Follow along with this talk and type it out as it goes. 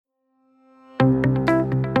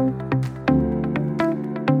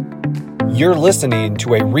You're listening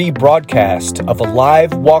to a rebroadcast of a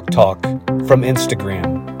live walk talk from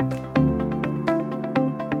Instagram.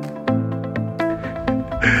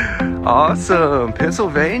 Awesome.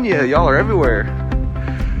 Pennsylvania. Y'all are everywhere.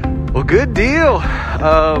 Well, good deal.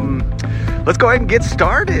 Let's go ahead and get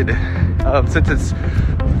started. Since it's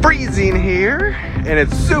freezing here and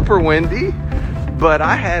it's super windy, but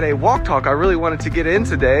I had a walk talk I really wanted to get in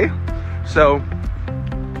today. So,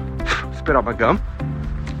 spit out my gum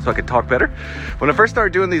so I could talk better. When I first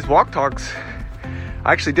started doing these walk talks,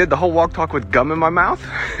 I actually did the whole walk talk with gum in my mouth.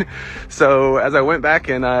 So as I went back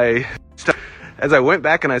and I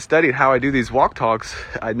studied how I do these walk talks,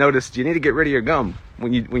 I noticed you need to get rid of your gum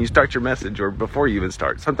when you start your message or before you even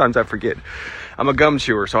start. Sometimes I forget. I'm a gum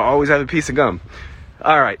chewer, so I always have a piece of gum.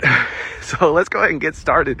 All right, so let's go ahead and get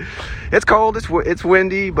started. It's cold, it's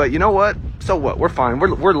windy, but you know what? So what? We're fine.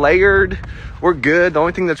 We're layered. We're good. The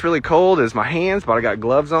only thing that's really cold is my hands, but I got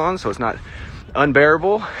gloves on, so it's not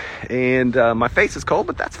unbearable. And my face is cold,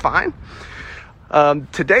 but that's fine.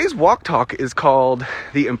 Today's walk talk is called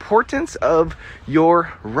The Importance of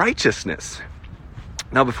Your Righteousness.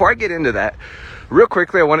 Now, before I get into that, real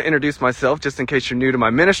quickly, I want to introduce myself just in case you're new to my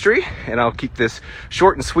ministry, and I'll keep this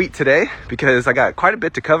short and sweet today because I got quite a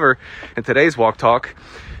bit to cover in today's walk talk.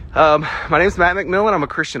 My name is Matt McMillan. I'm a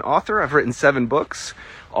Christian author. I've written 7 books.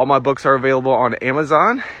 All my books are available on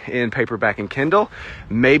Amazon in paperback and Kindle,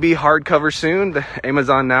 maybe hardcover soon.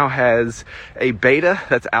 Amazon now has a beta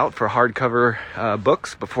that's out for hardcover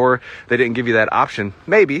books. Before, they didn't give you that option.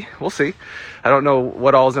 Maybe. We'll see. I don't know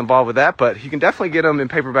what all is involved with that, but you can definitely get them in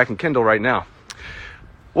paperback and Kindle right now.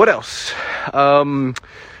 What else? I'm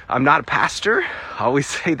not a pastor. I always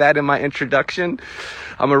say that in my introduction.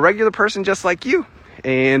 I'm a regular person just like you.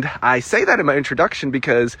 And I say that in my introduction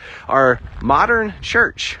because our modern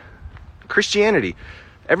church, Christianity,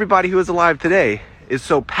 everybody who is alive today is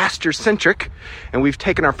so pastor-centric, and we've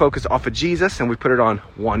taken our focus off of Jesus and we put it on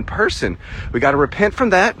one person. We got to repent from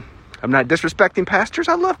that. I'm not disrespecting pastors.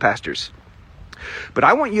 I love pastors. But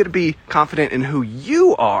I want you to be confident in who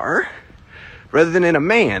you are rather than in a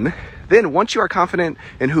man. Then once you are confident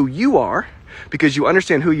in who you are, because you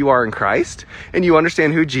understand who you are in Christ and you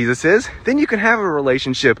understand who Jesus is, then you can have a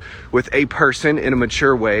relationship with a person in a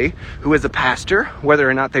mature way who is a pastor. Whether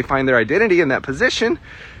or not they find their identity in that position,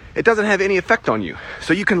 it doesn't have any effect on you.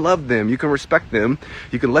 So you can love them, you can respect them,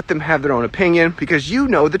 you can let them have their own opinion because you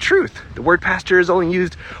know the truth. The word pastor is only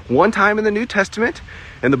used one time in the New Testament.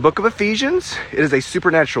 In the book of Ephesians, it is a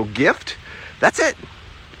supernatural gift. That's it.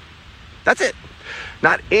 That's it.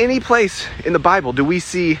 Not any place in the Bible do we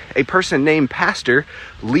see a person named pastor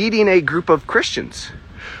leading a group of Christians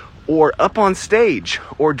or up on stage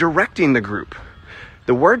or directing the group.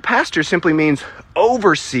 The word pastor simply means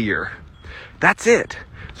overseer. That's it.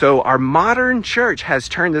 So our modern church has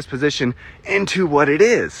turned this position into what it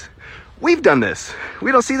is. We've done this.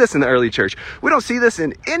 We don't see this in the early church. We don't see this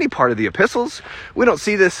in any part of the epistles. We don't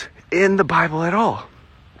see this in the Bible at all.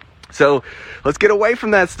 So let's get away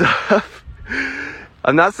from that stuff.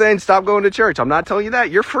 I'm not saying stop going to church. I'm not telling you that.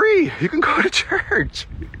 You're free. You can go to church.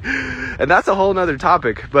 And that's a whole nother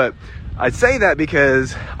topic. But I say that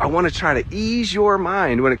because I want to try to ease your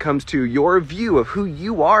mind when it comes to your view of who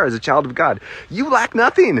you are as a child of God. You lack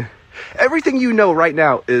nothing. Everything you know right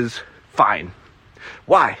now is fine.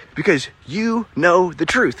 Why? Because you know the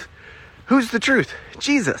truth. Who's the truth?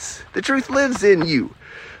 Jesus. The truth lives in you.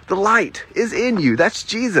 The light is in you. That's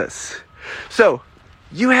Jesus. So,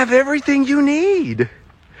 you have everything you need.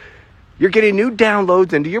 You're getting new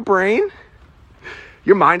downloads into your brain.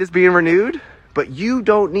 Your mind is being renewed, but you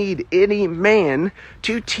don't need any man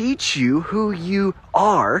to teach you who you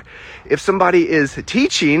are. If somebody is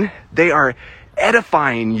teaching, they are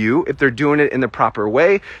edifying you if they're doing it in the proper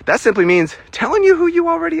way. That simply means telling you who you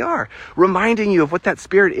already are, reminding you of what that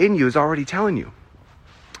spirit in you is already telling you.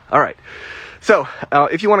 All right. So,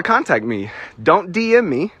 if you want to contact me, don't DM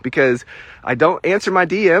me because I don't answer my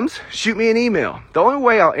DMs. Shoot me an email. The only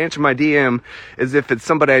way I'll answer my DM is if it's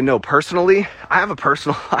somebody I know personally. I have a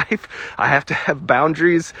personal life. I have to have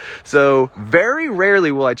boundaries. So, very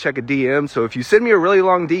rarely will I check a DM. So, if you send me a really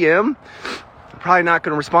long DM, I'm probably not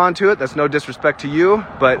going to respond to it. That's no disrespect to you,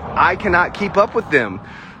 but I cannot keep up with them.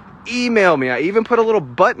 Email me. I even put a little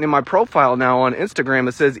button in my profile now on Instagram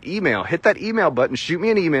that says email. Hit that email button, shoot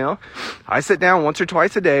me an email. I sit down once or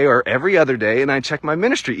twice a day or every other day and I check my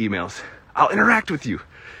ministry emails. I'll interact with you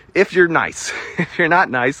if you're nice. If you're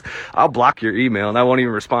not nice, I'll block your email and I won't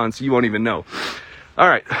even respond, so you won't even know. All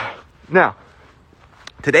right. Now,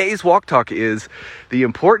 today's walk talk is the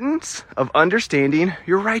importance of understanding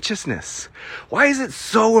your righteousness. Why is it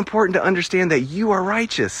so important to understand that you are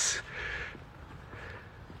righteous?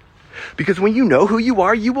 Because when you know who you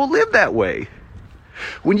are, you will live that way.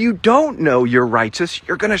 When you don't know you're righteous,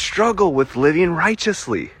 you're going to struggle with living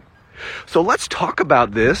righteously. So let's talk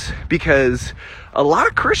about this, because a lot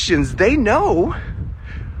of Christians, they know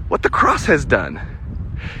what the cross has done.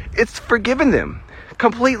 It's forgiven them,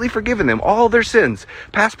 completely forgiven them, all their sins,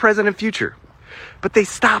 past, present, and future. But they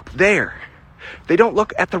stop there. They don't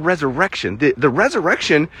look at the resurrection. The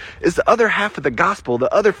resurrection is the other half of the gospel,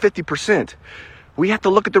 the other 50%. We have to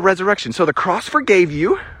look at the resurrection. So the cross forgave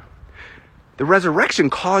you. The resurrection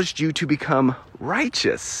caused you to become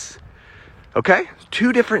righteous. Okay?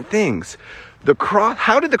 Two different things. The cross,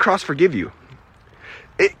 how did the cross forgive you?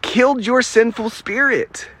 It killed your sinful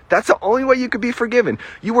spirit. That's the only way you could be forgiven.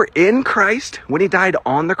 You were in Christ when he died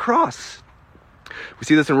on the cross. We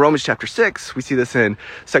see this in Romans chapter 6. We see this in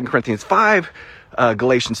 2 Corinthians 5,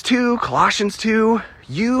 Galatians 2, Colossians 2.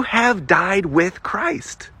 You have died with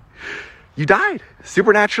Christ. You died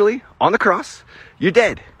supernaturally on the cross. You're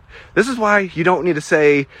dead. This is why you don't need to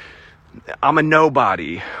say, I'm a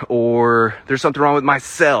nobody, or there's something wrong with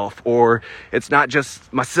myself, or it's not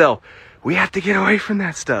just myself. We have to get away from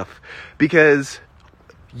that stuff, because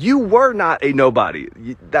you were not a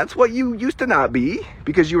nobody. That's what you used to not be,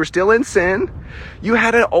 because you were still in sin. You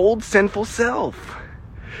had an old sinful self.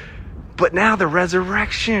 But now the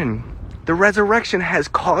resurrection has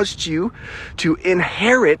caused you to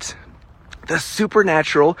inherit the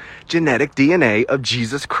supernatural genetic DNA of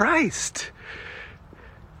Jesus Christ.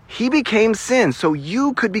 He became sin so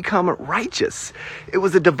you could become righteous. It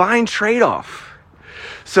was a divine trade-off.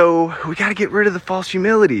 So we got to get rid of the false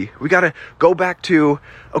humility. We got to go back to,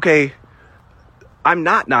 okay, I'm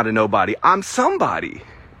not a nobody. I'm somebody.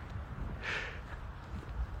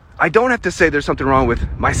 I don't have to say there's something wrong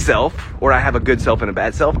with myself, or I have a good self and a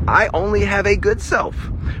bad self. I only have a good self.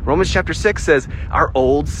 Romans chapter 6 says our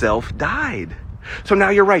old self died. So now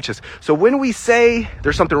you're righteous. So when we say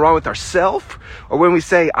there's something wrong with ourself, or when we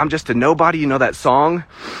say I'm just a nobody, you know that song?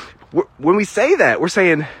 When we say that, we're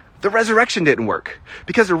saying the resurrection didn't work,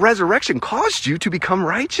 because the resurrection caused you to become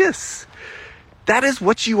righteous. That is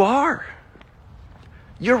what you are.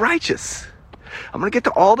 You're righteous. I'm going to get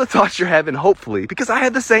to all the thoughts you're having, hopefully, because I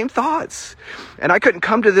had the same thoughts. And I couldn't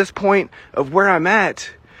come to this point of where I'm at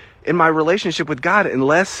in my relationship with God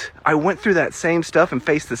unless I went through that same stuff and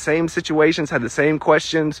faced the same situations, had the same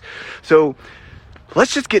questions. So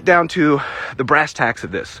let's just get down to the brass tacks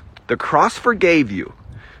of this. The cross forgave you,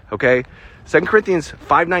 okay? 2 Corinthians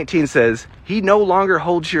 5:19 says, he no longer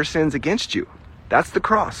holds your sins against you. That's the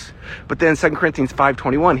cross. But then 2 Corinthians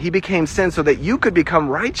 5:21, he became sin so that you could become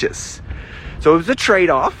righteous. So it was a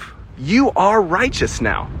trade-off. You are righteous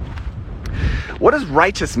now. What does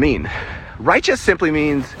righteous mean? Righteous simply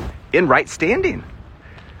means in right standing.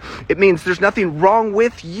 It means there's nothing wrong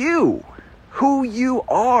with you, who you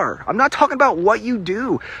are. I'm not talking about what you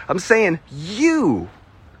do. I'm saying you,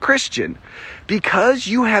 Christian, because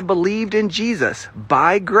you have believed in Jesus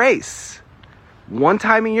by grace, one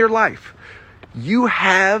time in your life, you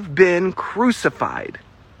have been crucified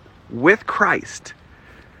with Christ.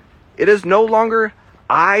 It is no longer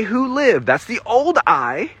I who live. That's the old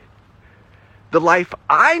I. The life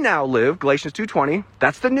I now live, Galatians 2:20,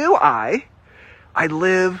 that's the new I. I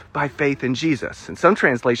live by faith in Jesus. And some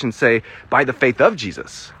translations say by the faith of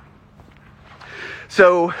Jesus.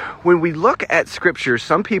 So when we look at scripture,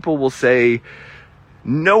 some people will say,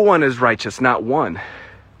 no one is righteous, not one.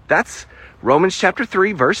 That's Romans chapter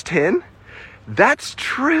 3, verse 10. That's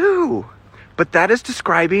true. But that is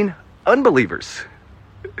describing unbelievers.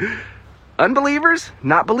 Unbelievers,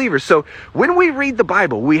 not believers. So when we read the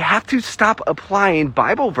Bible, we have to stop applying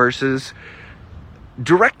Bible verses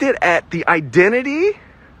directed at the identity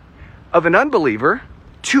of an unbeliever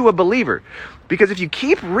to a believer. Because if you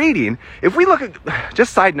keep reading, if we look at,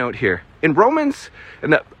 just side note here, in Romans,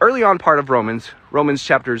 in the early on part of Romans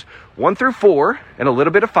chapters 1 through 4, and a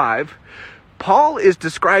little bit of 5, Paul is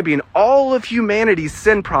describing all of humanity's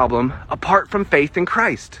sin problem apart from faith in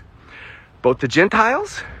Christ. Both the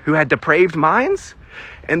Gentiles, who had depraved minds,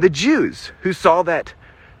 and the Jews, who saw that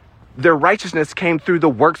their righteousness came through the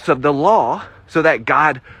works of the law, so that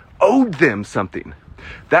God owed them something.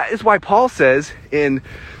 That is why Paul says in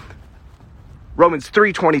Romans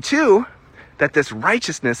 3:22 that this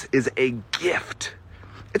righteousness is a gift.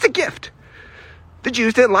 It's a gift. The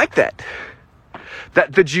Jews didn't like that.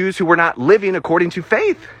 That the Jews who were not living according to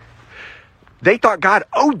faith, they thought God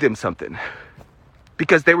owed them something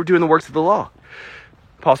because they were doing the works of the law.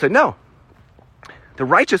 Paul said, no, the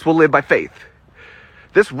righteous will live by faith.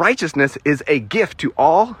 This righteousness is a gift to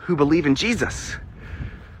all who believe in Jesus.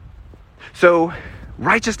 So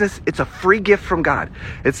righteousness, it's a free gift from God.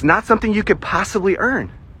 It's not something you could possibly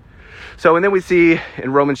earn. So, and then we see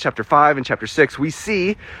in Romans chapter 5 and chapter 6, we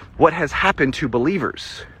see what has happened to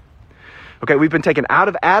believers. Okay, we've been taken out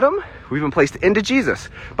of Adam. We've been placed into Jesus.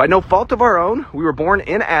 By no fault of our own, we were born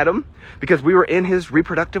in Adam because we were in his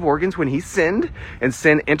reproductive organs when he sinned, and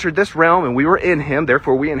sin entered this realm, and we were in him.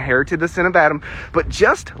 Therefore, we inherited the sin of Adam. But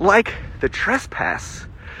just like the trespass,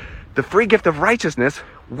 the free gift of righteousness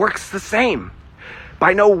works the same.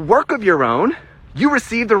 By no work of your own, you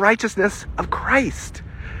receive the righteousness of Christ.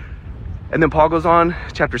 And then Paul goes on,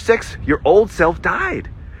 chapter 6, your old self died.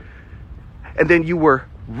 And then you were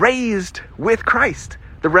raised with Christ,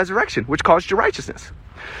 the resurrection, which caused your righteousness.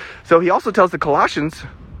 So he also tells the Colossians,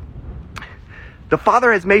 the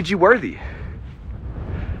Father has made you worthy.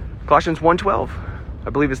 Colossians 1:12, I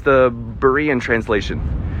believe it's the Berean translation.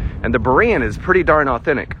 And the Berean is pretty darn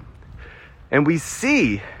authentic. And we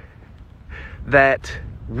see that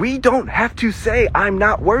we don't have to say, I'm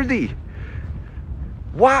not worthy.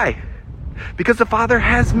 Why? Because the Father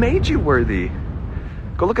has made you worthy.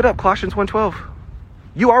 Go look it up, Colossians 1:12.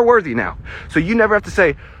 You are worthy now. So you never have to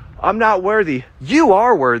say, I'm not worthy. You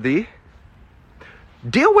are worthy.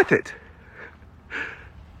 Deal with it.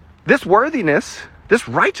 This worthiness, this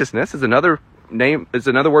righteousness is another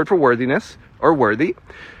word for worthiness or worthy,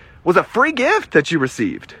 was a free gift that you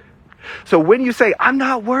received. So when you say, I'm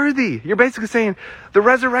not worthy, you're basically saying the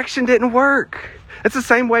resurrection didn't work. It's the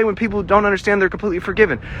same way when people don't understand they're completely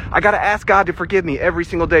forgiven. I got to ask God to forgive me every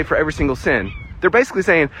single day for every single sin. They're basically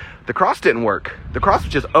saying the cross didn't work. The cross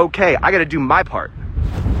was just okay. I got to do my part.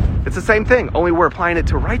 It's the same thing, only we're applying it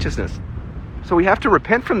to righteousness. So we have to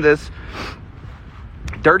repent from this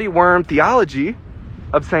dirty worm theology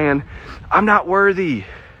of saying, I'm not worthy.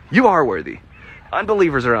 You are worthy.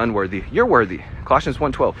 Unbelievers are unworthy. You're worthy. Colossians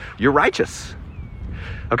 1:12. You're righteous.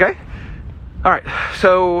 Okay? All right.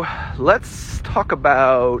 So let's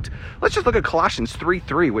just look at Colossians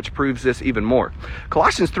 3:3, which proves this even more.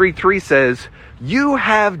 Colossians 3:3 says, you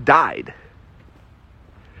have died,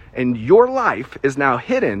 and your life is now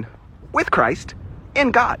hidden with Christ in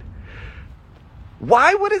God.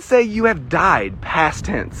 Why would it say you have died past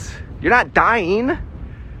tense? You're not dying.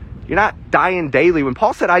 You're not dying daily. When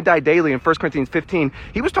Paul said, I die daily in 1 Corinthians 15,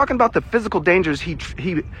 he was talking about the physical dangers he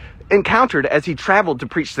encountered as he traveled to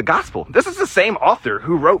preach the gospel. This is the same author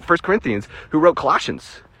who wrote 1 Corinthians, who wrote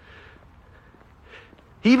Colossians.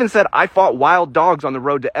 He even said, I fought wild dogs on the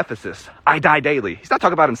road to Ephesus. I die daily. He's not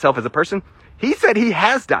talking about himself as a person. He said he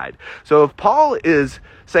has died. So if Paul is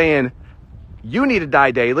saying, you need to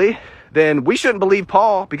die daily, then we shouldn't believe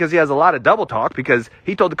Paul because he has a lot of double talk, because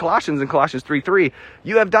he told the Colossians in Colossians 3:3,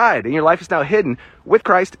 you have died and your life is now hidden with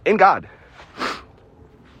Christ in God.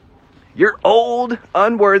 Your old,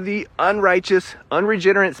 unworthy, unrighteous,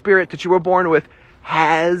 unregenerate spirit that you were born with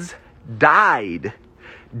has died.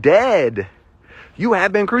 Dead. You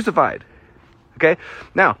have been crucified. Okay?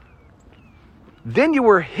 Now, then you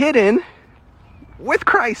were hidden with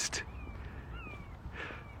Christ.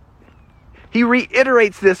 He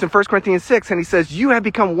reiterates this in 1 Corinthians 6, and he says, you have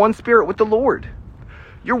become one spirit with the Lord.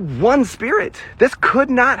 You're one spirit. This could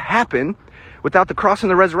not happen without the cross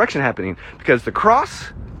and the resurrection happening, because the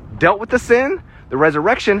cross dealt with the sin, the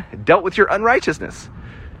resurrection dealt with your unrighteousness.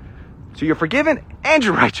 So you're forgiven and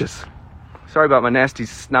you're righteous. Sorry about my nasty,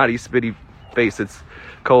 snotty, spitty face. It's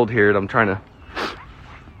cold here and I'm trying to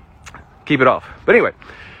keep it off. But anyway,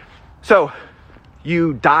 so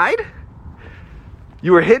you died.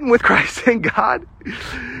 You were hidden with Christ in God.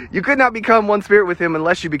 You could not become one spirit with him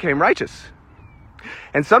unless you became righteous.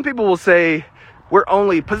 And some people will say, we're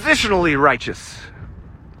only positionally righteous.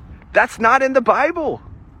 That's not in the Bible.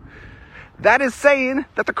 That is saying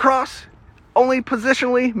that the cross only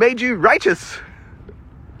positionally made you righteous.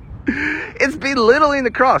 It's belittling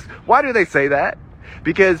the cross. Why do they say that?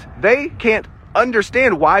 Because they can't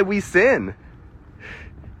understand why we sin.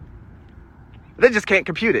 They just can't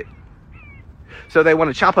compute it. So they want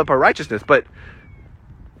to chop up our righteousness, but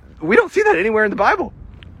we don't see that anywhere in the Bible.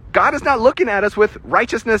 God is not looking at us with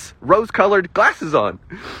righteousness rose-colored glasses on.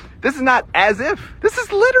 This is not as if. This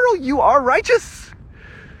is literal. You are righteous.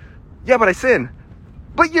 Yeah, but I sin.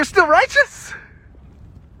 But you're still righteous.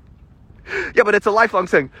 Yeah, but it's a lifelong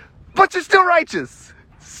thing. But you're still righteous.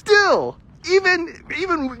 Still. Even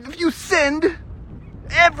if you sinned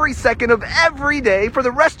every second of every day for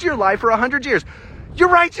the rest of your life for 100 years, you're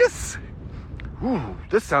righteous. Ooh,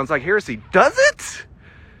 this sounds like heresy. Does it?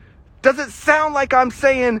 Does it sound like I'm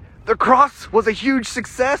saying the cross was a huge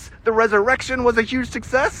success? The resurrection was a huge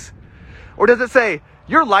success? Or does it say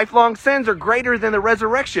your lifelong sins are greater than the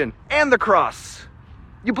resurrection and the cross?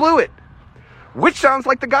 You blew it. Which sounds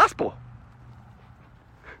like the gospel?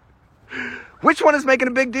 Which one is making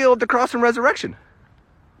a big deal of the cross and resurrection?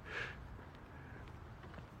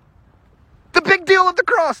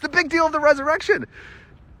 the cross, the big deal of the resurrection,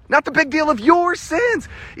 not the big deal of your sins.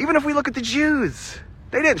 Even if we look at the Jews,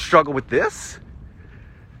 they didn't struggle with this.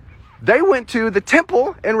 They went to the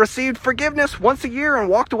temple and received forgiveness once a year and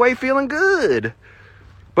walked away feeling good.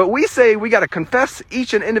 But we say we got to confess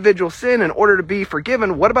each and individual sin in order to be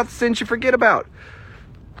forgiven. What about the sins you forget about?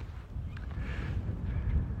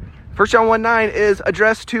 1 John 1:9 is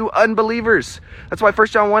addressed to unbelievers. That's why 1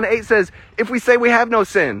 John 1:8 says, if we say we have no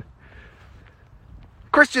sin.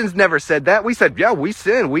 Christians never said that. We said, yeah, we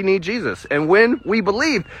sin. We need Jesus. And when we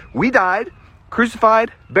believed, we died,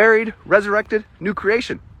 crucified, buried, resurrected, new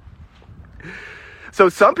creation. So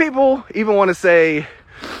some people even want to say,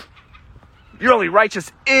 you're only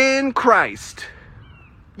righteous in Christ.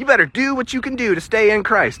 You better do what you can do to stay in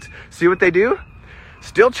Christ. See what they do?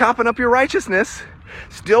 Still chopping up your righteousness.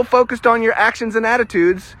 Still focused on your actions and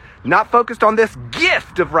attitudes. Not focused on this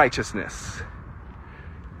gift of righteousness.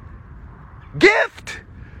 Gift!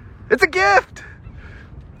 It's a gift!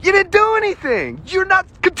 You didn't do anything. You're not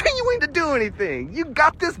continuing to do anything. You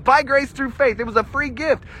got this by grace through faith. It was a free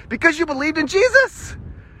gift because you believed in Jesus.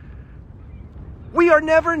 We are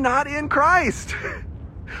never not in Christ.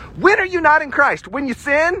 When are you not in Christ? When you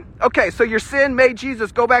sin? Okay, so your sin made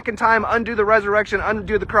Jesus go back in time, undo the resurrection,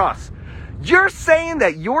 undo the cross. You're saying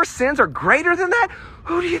that your sins are greater than that?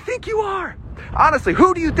 Who do you think you are? Honestly,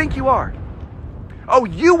 who do you think you are? Oh,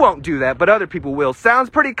 you won't do that, but other people will. Sounds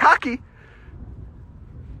pretty cocky.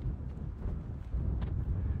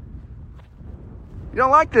 You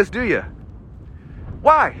don't like this, do you?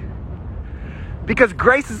 Why? Because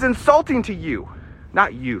grace is insulting to you.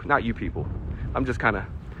 Not you people. I'm just kind of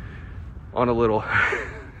on a little...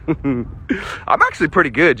 I'm actually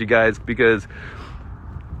pretty good, you guys, because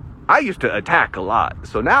I used to attack a lot.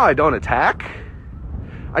 So now I don't attack.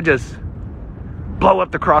 I just blow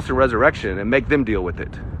up the cross and resurrection and make them deal with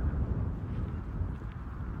it.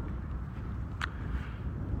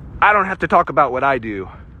 I don't have to talk about what I do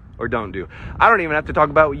or don't do. I don't even have to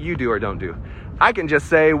talk about what you do or don't do. I can just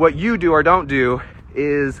say what you do or don't do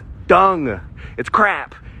is dung. It's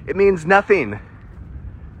crap. It means nothing.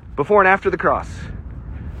 Before and after the cross.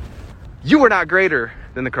 You are not greater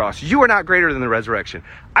than the cross. You are not greater than the resurrection.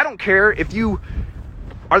 I don't care if you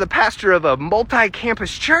are the pastor of a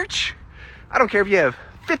multi-campus church. I don't care if you have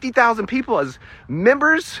 50,000 people as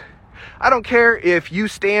members. I don't care if you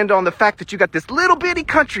stand on the fact that you got this little bitty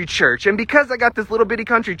country church, and because I got this little bitty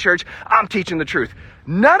country church, I'm teaching the truth.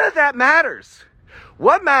 None of that matters.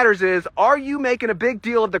 What matters is, are you making a big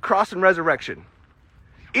deal of the cross and resurrection?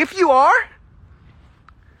 If you are,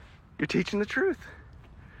 you're teaching the truth.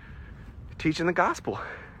 You're teaching the gospel.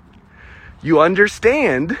 You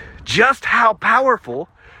understand just how powerful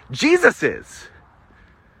Jesus is.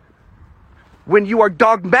 When you are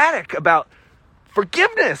dogmatic about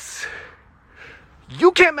forgiveness,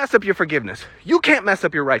 you can't mess up your forgiveness. You can't mess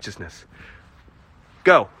up your righteousness.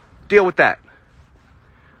 Go. Deal with that.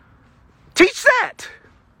 Teach that.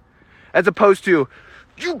 As opposed to,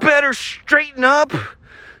 you better straighten up.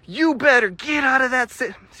 You better get out of that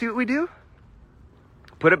sin. See what we do?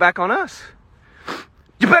 Put it back on us.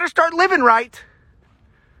 You better start living right.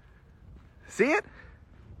 See it?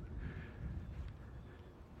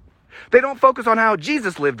 They don't focus on how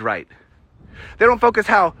Jesus lived right. They don't focus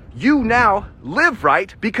how you now live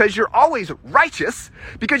right because you're always righteous,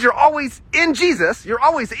 because you're always in Jesus, you're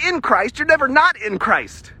always in Christ, you're never not in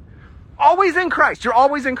Christ. Always in Christ, you're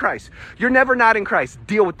always in Christ. You're never not in Christ.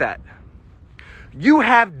 Deal with that. You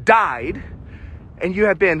have died and you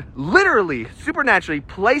have been literally, supernaturally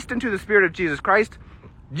placed into the Spirit of Jesus Christ.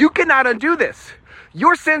 You cannot undo this.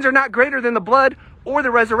 Your sins are not greater than the blood or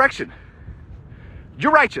the resurrection.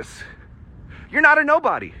 You're righteous. You're not a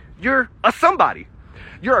nobody. You're a somebody.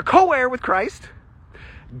 You're a co-heir with Christ.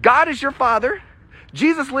 God is your Father.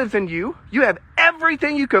 Jesus lives in you. You have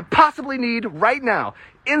everything you could possibly need right now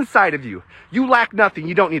inside of you. You lack nothing.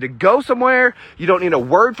 You don't need to go somewhere. You don't need a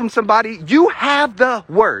word from somebody. You have the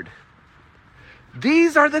word.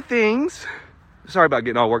 These are the things. Sorry about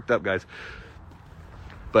getting all worked up, guys.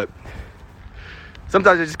 But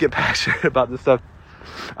sometimes I just get passionate about this stuff.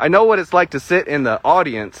 I know what it's like to sit in the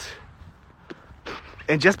audience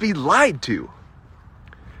and just be lied to,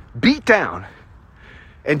 beat down.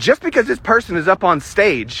 And just because this person is up on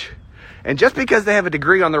stage, and just because they have a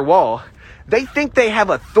degree on their wall, they think they have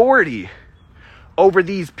authority over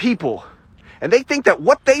these people. And they think that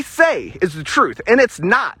what they say is the truth, and it's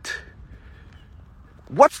not.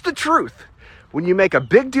 What's the truth? when you make a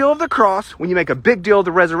big deal of the cross, when you make a big deal of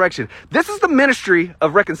the resurrection. This is the ministry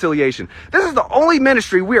of reconciliation. This is the only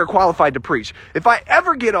ministry we are qualified to preach. If I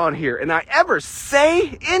ever get on here and I ever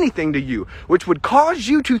say anything to you which would cause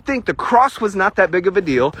you to think the cross was not that big of a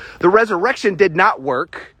deal, the resurrection did not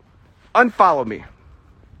work, unfollow me.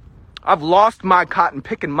 I've lost my cotton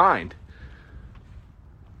picking mind.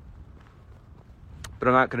 But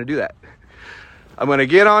I'm not going to do that. I'm going to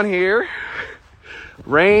get on here,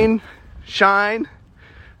 rain, shine,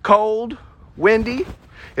 cold, windy.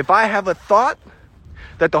 If I have a thought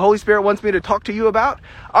that the Holy Spirit wants me to talk to you about,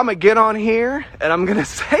 I'm going to get on here and I'm going to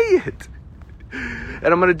say it. And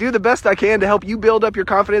I'm going to do the best I can to help you build up your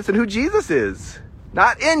confidence in who Jesus is,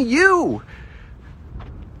 not in you.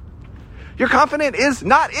 Your confidence is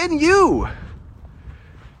not in you.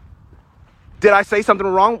 Did I say something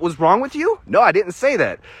was wrong with you? No, I didn't say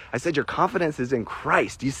that. I said your confidence is in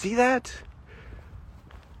Christ. Do you see that?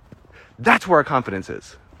 That's where our confidence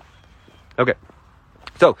is. Okay.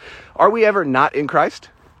 So, are we ever not in Christ?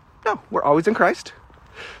 No, we're always in Christ.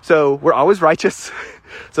 So, we're always righteous.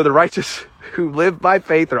 So, the righteous who live by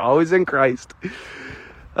faith are always in Christ.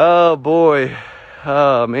 Oh, boy.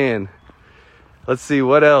 Oh, man. Let's see,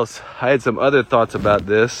 what else? I had some other thoughts about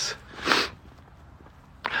this.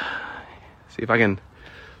 See if I can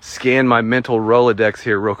scan my mental Rolodex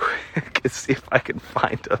here real quick and see if I can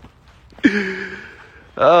find them.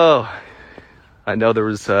 Oh, I know there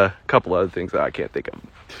was a couple other things that I can't think of.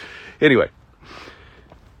 Anyway,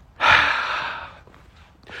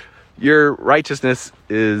 your righteousness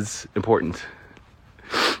is important.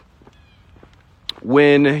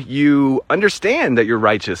 When you understand that you're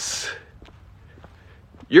righteous,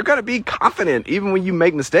 you're going to be confident even when you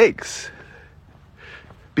make mistakes.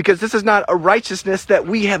 Because this is not a righteousness that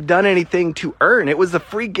we have done anything to earn. It was a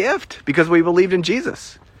free gift because we believed in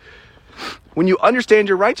Jesus. When you understand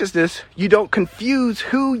your righteousness, you don't confuse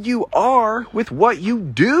who you are with what you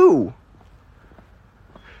do.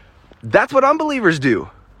 That's what unbelievers do.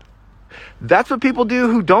 That's what people do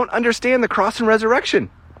who don't understand the cross and resurrection.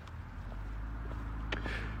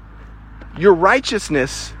 Your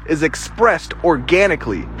righteousness is expressed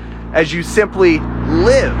organically as you simply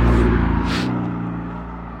live.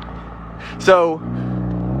 So,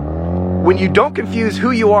 when you don't confuse who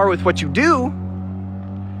you are with what you do,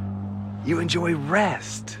 you enjoy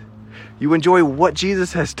rest. You enjoy what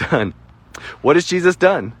Jesus has done. What has Jesus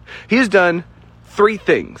done? He has done 3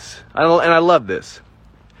 things. And I love this.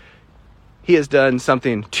 He has done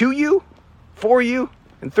something to you, for you,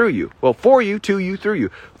 and through you. Well, for you, to you, through you.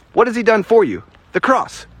 What has he done for you? The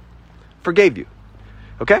cross. Forgave you.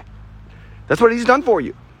 Okay? That's what he's done for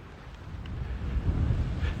you.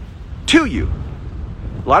 To you.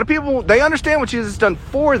 A lot of people, they understand what Jesus has done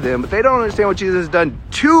for them, but they don't understand what Jesus has done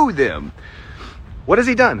to them. What has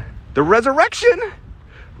he done? The resurrection,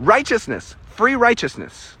 righteousness, free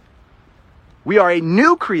righteousness. We are a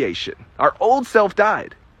new creation. Our old self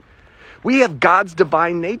died. We have God's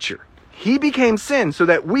divine nature. He became sin so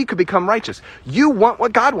that we could become righteous. You want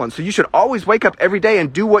what God wants, so you should always wake up every day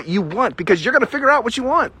and do what you want, because you're going to figure out what you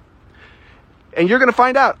want. And you're going to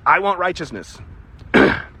find out, I want righteousness.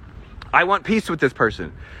 I want peace with this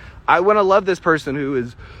person. I want to love this person who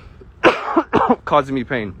is causing me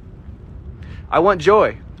pain. I want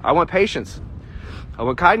joy. I want patience. I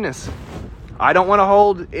want kindness. I don't want to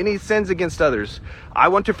hold any sins against others. I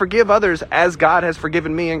want to forgive others as God has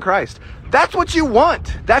forgiven me in Christ. That's what you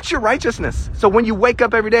want. That's your righteousness. So when you wake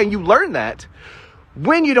up every day and you learn that,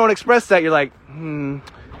 when you don't express that, you're like, all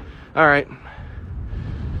right.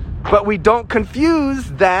 But we don't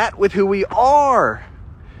confuse that with who we are.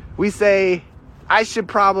 We say, I should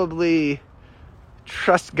probably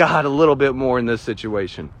trust God a little bit more in this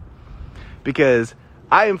situation, because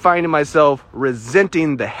I am finding myself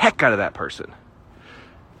resenting the heck out of that person.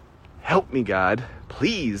 Help me, God,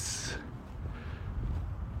 please.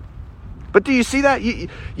 But do you see that? You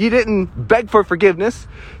didn't beg for forgiveness.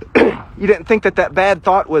 You didn't think that bad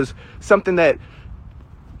thought was something that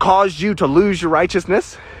caused you to lose your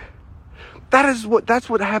righteousness. That's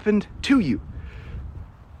what happened to you.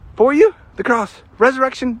 For you, the cross,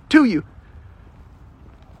 resurrection to you.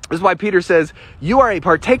 This is why Peter says, you are a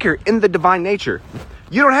partaker in the divine nature.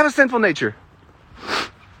 You don't have a sinful nature.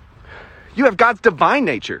 You have God's divine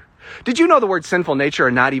nature. Did you know the words sinful nature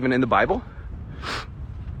are not even in the Bible?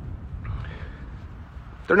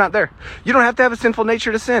 They're not there. You don't have to have a sinful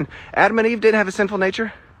nature to sin. Adam and Eve didn't have a sinful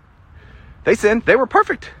nature. They sinned. They were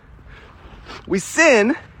perfect. We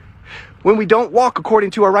sin when we don't walk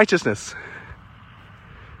according to our righteousness.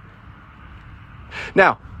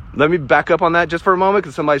 Now, Let me back up on that just for a moment,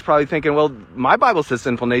 because somebody's probably thinking, well, my Bible says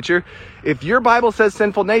sinful nature. If your Bible says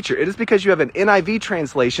sinful nature, it is because you have an NIV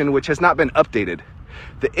translation which has not been updated.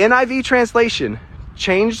 The NIV translation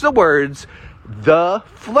changed the words the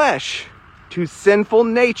flesh to sinful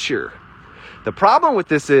nature. The problem with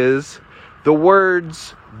this is the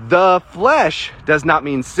words the flesh does not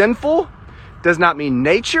mean sinful, does not mean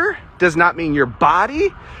nature, does not mean your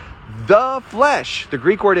body. The flesh, the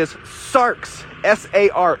Greek word is sarx,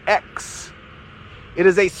 S-A-R-X. It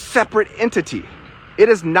is a separate entity. It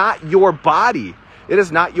is not your body. It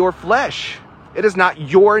is not your flesh. It is not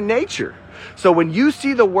your nature. So when you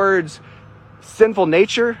see the words sinful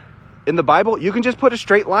nature in the Bible, you can just put a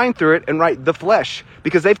straight line through it and write the flesh,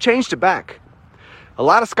 because they've changed it back. A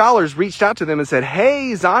lot of scholars reached out to them and said,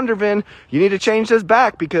 hey, Zondervan, you need to change this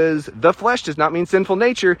back, because the flesh does not mean sinful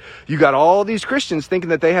nature. You got all these Christians thinking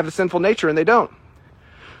that they have a sinful nature and they don't.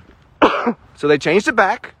 So they changed it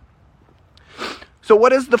back. So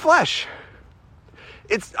what is the flesh?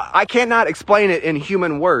 I cannot explain it in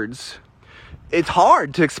human words. It's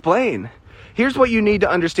hard to explain. Here's what you need to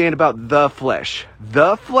understand about the flesh.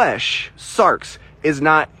 The flesh, sarx, is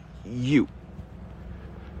not you.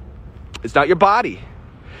 It's not your body.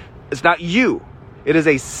 It's not you. It is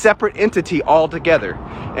a separate entity altogether.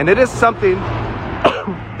 And it is something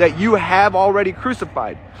that you have already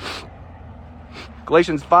crucified.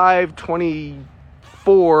 Galatians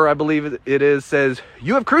 5:24, I believe it is, says,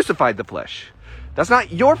 you have crucified the flesh. That's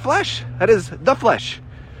not your flesh. That is the flesh.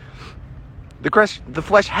 The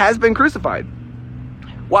flesh has been crucified.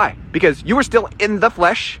 Why? Because you were still in the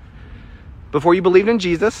flesh before you believed in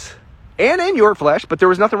Jesus, and in your flesh, but there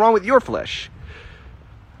was nothing wrong with your flesh.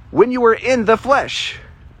 When you were in the flesh,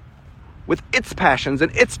 with its passions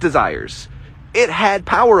and its desires, it had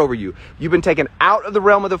power over you. You've been taken out of the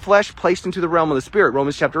realm of the flesh, placed into the realm of the spirit,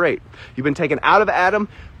 Romans chapter 8. You've been taken out of Adam,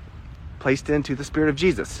 placed into the spirit of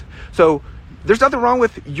Jesus. So there's nothing wrong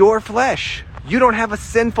with your flesh. You don't have a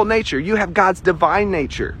sinful nature. You have God's divine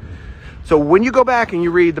nature. So when you go back and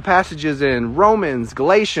you read the passages in Romans,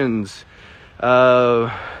 Galatians,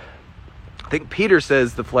 I think Peter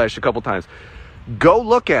says the flesh a couple times. Go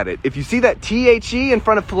look at it. If you see that THE in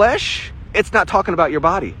front of flesh, it's not talking about your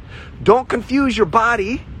body. Don't confuse your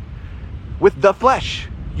body with the flesh.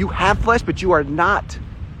 You have flesh, but you are not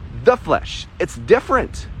the flesh. It's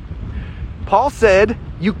different. Paul said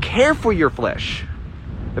you care for your flesh.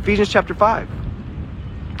 Ephesians chapter 5.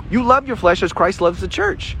 You love your flesh as Christ loves the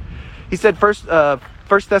church. He said, 1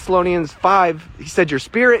 Thessalonians 5, he said your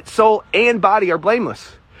spirit, soul, and body are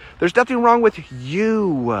blameless. There's nothing wrong with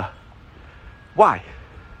you. Why?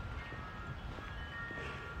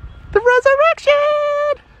 The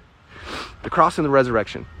resurrection! The cross and the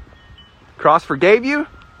resurrection. Cross forgave you.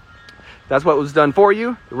 That's what was done for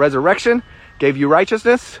you. The resurrection gave you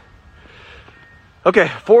righteousness. Okay,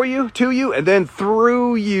 for you, to you, and then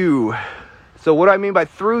through you. So what do I mean by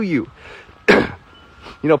through you?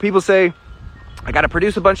 People say, I got to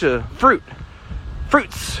produce a bunch of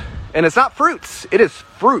fruits. And it's not fruits. It is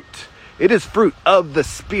fruit. It is fruit of the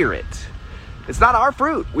Spirit. It's not our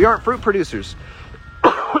fruit. We aren't fruit producers.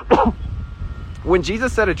 When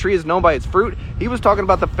Jesus said a tree is known by its fruit, he was talking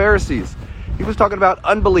about the Pharisees. He was talking about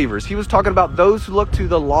unbelievers. He was talking about those who look to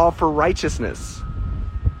the law for righteousness.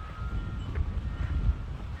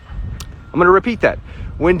 I'm going to repeat that.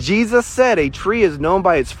 When Jesus said a tree is known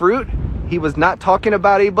by its fruit, he was not talking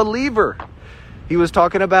about a believer. He was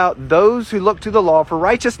talking about those who look to the law for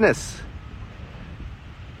righteousness.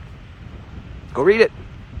 Go read it.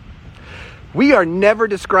 We are never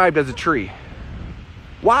described as a tree.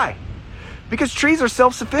 Why? Because trees are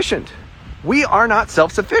self-sufficient. We are not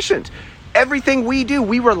self-sufficient. Everything we do,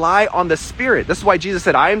 we rely on the Spirit. This is why Jesus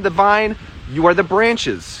said, I am the vine, you are the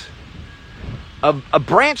branches. A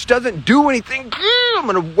branch doesn't do anything. I'm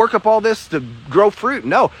going to work up all this to grow fruit.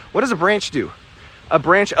 No. What does a branch do? A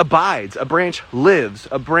branch abides. A branch lives.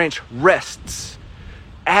 A branch rests.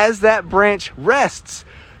 As that branch rests,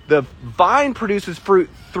 the vine produces fruit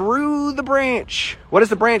through the branch. What does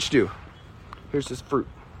the branch do? Here's this fruit.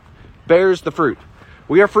 Bears the fruit.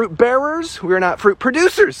 We are fruit bearers. We are not fruit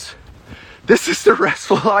producers. This is the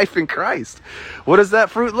restful life in Christ. What does that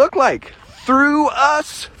fruit look like? Through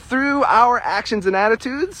us, through our actions and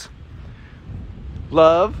attitudes.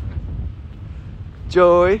 Love,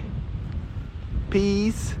 joy,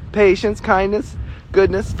 peace, patience, kindness,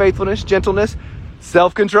 goodness, faithfulness, gentleness,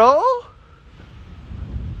 self-control.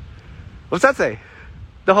 What's that say?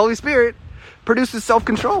 The Holy Spirit produces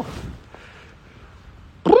self-control.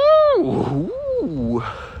 Ooh.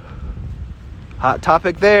 Hot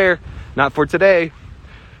topic there. Not for today,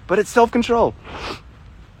 but it's self-control.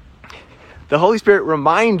 The Holy Spirit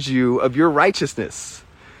reminds you of your righteousness.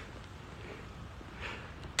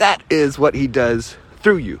 That is what he does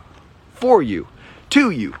through you, for you, to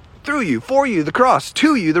you, through you, for you, the cross,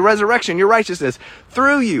 to you, the resurrection, your righteousness,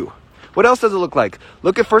 through you. What else does it look like?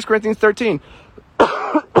 Look at 1 Corinthians 13.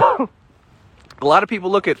 A lot of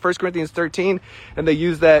people look at 1 Corinthians 13 and they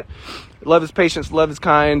use that love is patience, love is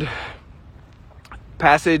kind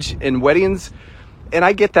passage in weddings. And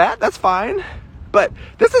I get that. That's fine. But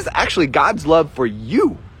this is actually God's love for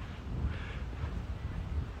you.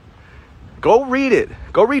 Go read it.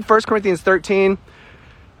 Go read 1 Corinthians 13.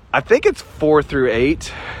 I think it's 4 through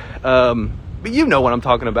 8. But you know what I'm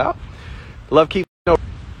talking about. Love keeps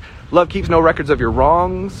no records of your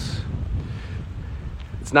wrongs.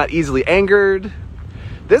 It's not easily angered.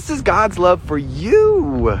 This is God's love for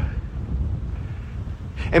you.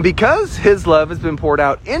 And because his love has been poured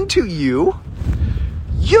out into you,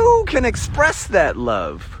 you can express that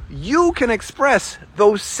love. You can express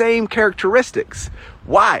those same characteristics.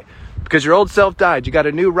 Why? Because your old self died. You got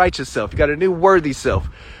a new righteous self. You got a new worthy self.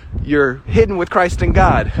 You're hidden with Christ in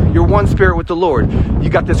God. You're one spirit with the Lord. You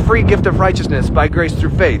got this free gift of righteousness by grace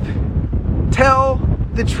through faith. Tell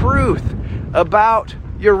the truth about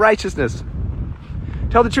your righteousness.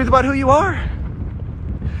 Tell the truth about who you are.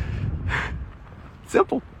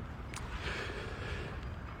 Simple.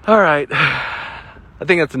 All right. I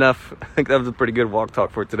think that's enough. I think that was a pretty good walk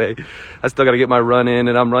talk for today. I still got to get my run in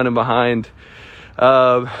and I'm running behind.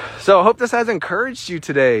 So I hope this has encouraged you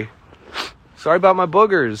today. Sorry about my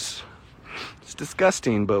boogers. It's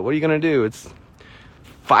disgusting, but what are you going to do? It's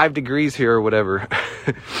 5 degrees here or whatever.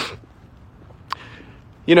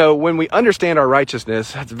 You know, when we understand our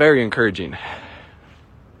righteousness, that's very encouraging.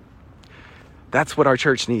 That's what our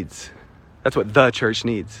church needs. That's what the church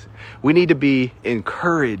needs. We need to be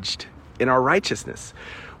encouraged in our righteousness.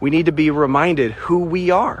 We need to be reminded who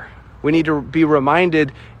we are. We need to be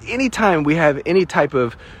reminded anytime we have any type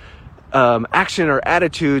of action or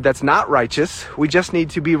attitude that's not righteous, we just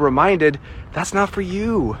need to be reminded that's not for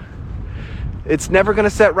you. It's never going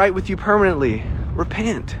to set right with you permanently.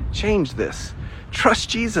 Repent. Change this. Trust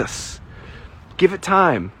Jesus. Give it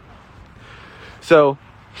time. So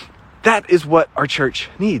that is what our church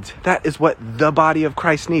needs. That is what the body of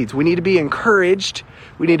Christ needs. We need to be encouraged.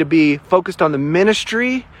 We need to be focused on the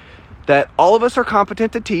ministry that all of us are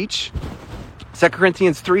competent to teach. 2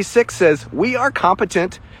 Corinthians 3:6 says, we are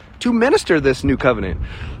competent to minister this new covenant.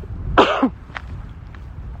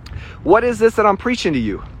 What is this that I'm preaching to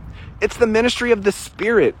you? It's the ministry of the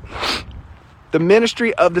Spirit. The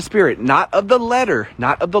ministry of the Spirit, not of the letter,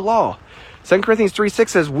 not of the law. 2 Corinthians 3:6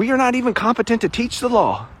 says, we are not even competent to teach the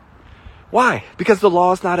law. Why? Because the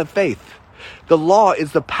law is not of faith. The law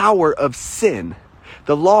is the power of sin.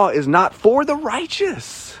 The law is not for the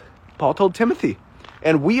righteous. Paul told Timothy.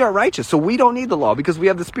 And we are righteous, so we don't need the law because we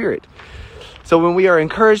have the Spirit. So when we are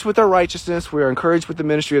encouraged with our righteousness, we are encouraged with the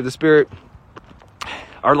ministry of the Spirit,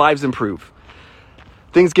 our lives improve.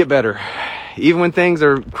 Things get better. Even when things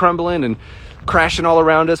are crumbling and crashing all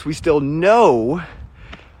around us, we still know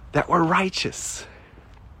that we're righteous.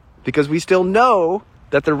 Because we still know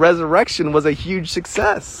that the resurrection was a huge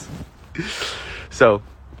success. So,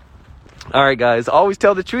 all right, guys, always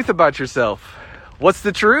tell the truth about yourself. What's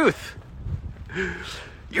the truth?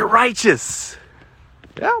 You're righteous.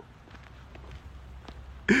 Yeah.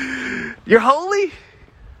 You're holy.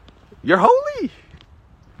 You're holy.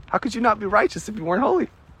 How could you not be righteous if you weren't holy?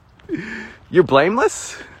 You're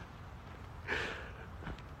blameless.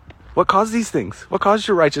 What caused these things? What caused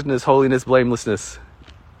your righteousness, holiness, blamelessness?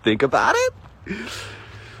 Think about it.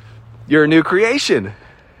 You're a new creation.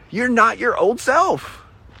 You're not your old self.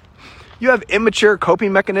 You have immature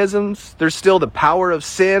coping mechanisms. There's still the power of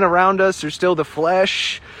sin around us. There's still the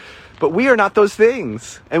flesh. But we are not those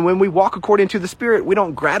things. And when we walk according to the Spirit, we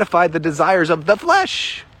don't gratify the desires of the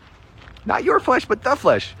flesh. Not your flesh, but the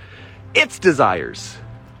flesh. Its desires.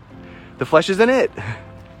 The flesh isn't it.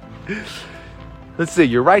 Let's see.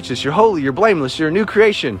 You're righteous. You're holy. You're blameless. You're a new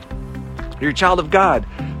creation. You're a child of God.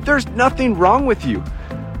 There's nothing wrong with you.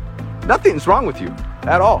 Nothing's wrong with you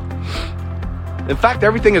at all. In fact,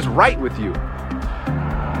 everything is right with you.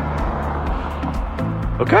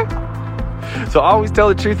 Okay? So always tell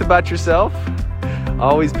the truth about yourself.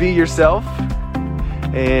 Always be yourself.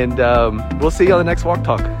 And we'll see you on the next Walk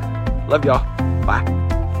Talk. Love y'all. Bye.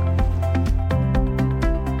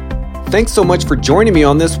 Thanks so much for joining me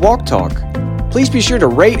on this Walk Talk. Please be sure to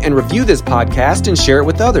rate and review this podcast and share it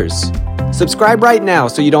with others. Subscribe right now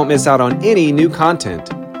so you don't miss out on any new content.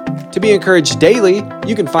 To be encouraged daily,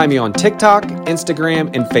 you can find me on TikTok,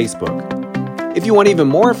 Instagram, and Facebook. If you want even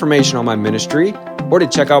more information on my ministry or to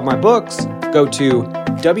check out my books, go to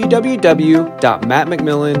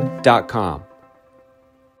www.mattmcmillan.com.